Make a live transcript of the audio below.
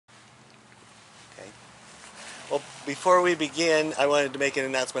Well, before we begin, I wanted to make an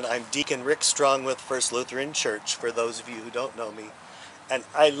announcement. I'm Deacon Rick Strong with First Lutheran Church, for those of you who don't know me. And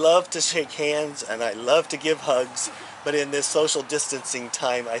I love to shake hands and I love to give hugs, but in this social distancing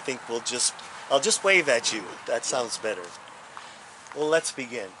time, I think I'll just wave at you. That sounds better. Well, let's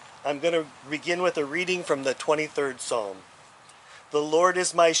begin. I'm going to begin with a reading from the 23rd Psalm. The Lord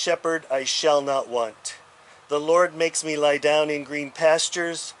is my shepherd, I shall not want. The Lord makes me lie down in green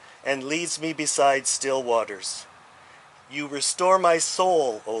pastures and leads me beside still waters. You restore my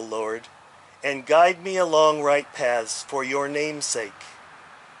soul, O Lord, and guide me along right paths for your name's sake.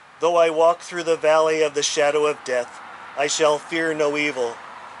 Though I walk through the valley of the shadow of death, I shall fear no evil,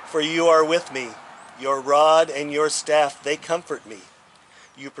 for you are with me. Your rod and your staff, they comfort me.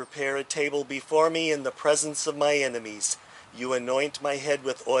 You prepare a table before me in the presence of my enemies. You anoint my head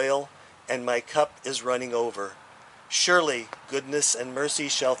with oil, and my cup is running over. Surely goodness and mercy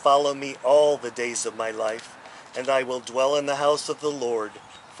shall follow me all the days of my life, and I will dwell in the house of the Lord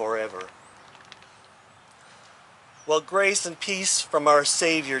forever. Well, grace and peace from our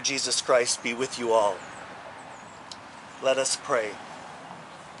Savior Jesus Christ be with you all. Let us pray.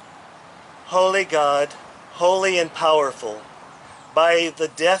 Holy God, holy and powerful, by the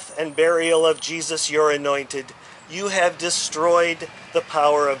death and burial of Jesus your anointed, you have destroyed the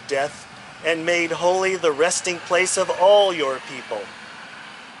power of death and made holy the resting place of all your people.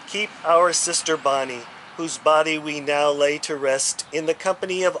 Keep our sister Bonnie, whose body we now lay to rest in the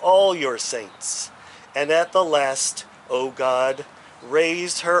company of all your saints. And at the last, O God,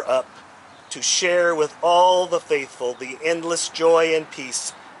 raise her up to share with all the faithful the endless joy and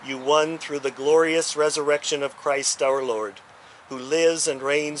peace you won through the glorious resurrection of Christ our Lord, who lives and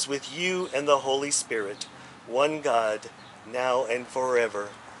reigns with you and the Holy Spirit, one God, now and forever.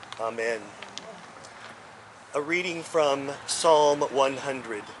 Amen. A reading from Psalm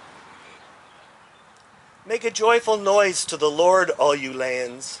 100. Make a joyful noise to the Lord, all you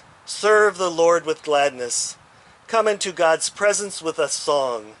lands. Serve the Lord with gladness. Come into God's presence with a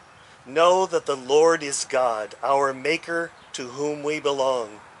song. Know that the Lord is God, our Maker, to whom we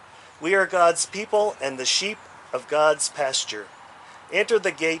belong. We are God's people and the sheep of God's pasture. Enter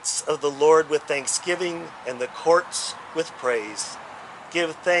the gates of the Lord with thanksgiving and the courts with praise.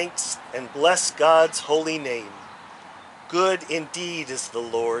 Give thanks and bless God's holy name. Good indeed is the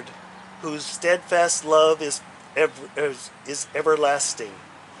Lord, whose steadfast love is everlasting,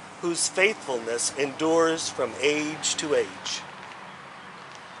 whose faithfulness endures from age to age.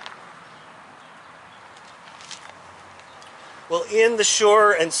 Well, in the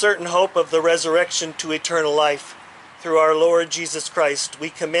sure and certain hope of the resurrection to eternal life, through our Lord Jesus Christ, we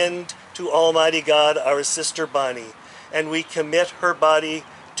commend to Almighty God our sister Bonnie, and we commit her body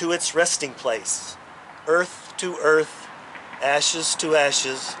to its resting place, earth to earth, ashes to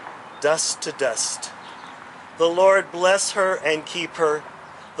ashes, dust to dust. The Lord bless her and keep her.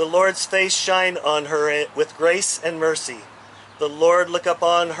 The Lord's face shine on her with grace and mercy. The Lord look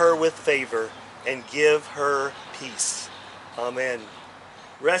upon her with favor and give her peace. Amen.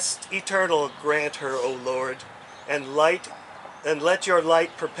 Rest eternal grant her, O Lord, and let your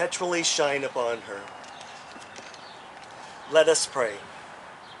light perpetually shine upon her. Let us pray.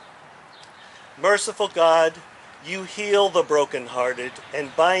 Merciful God, you heal the brokenhearted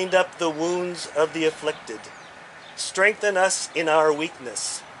and bind up the wounds of the afflicted. Strengthen us in our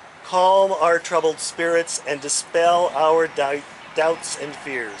weakness. Calm our troubled spirits and dispel our doubts and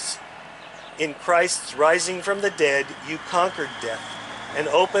fears. In Christ's rising from the dead, you conquered death and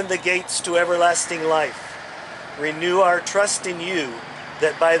opened the gates to everlasting life. Renew our trust in you,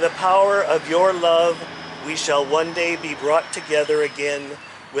 that by the power of your love we shall one day be brought together again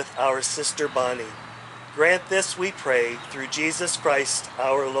with our sister Bonnie. Grant this, we pray, through Jesus Christ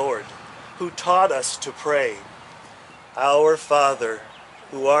our Lord, who taught us to pray. Our Father,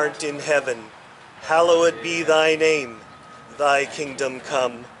 who art in heaven, hallowed be thy name. Thy kingdom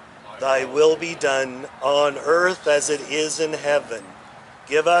come, thy will be done, on earth as it is in heaven.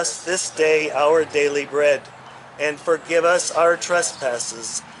 Give us this day our daily bread, and forgive us our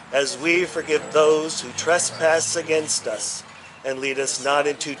trespasses, as we forgive those who trespass against us. And lead us not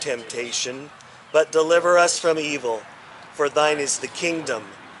into temptation, but deliver us from evil. For thine is the kingdom,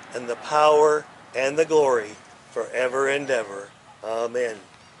 and the power, and the glory, forever and ever. Amen.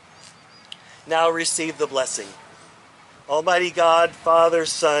 Now receive the blessing. Almighty God, Father,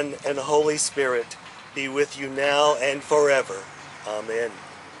 Son, and Holy Spirit, be with you now and forever. Amen.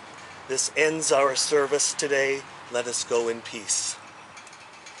 This ends our service today. Let us go in peace.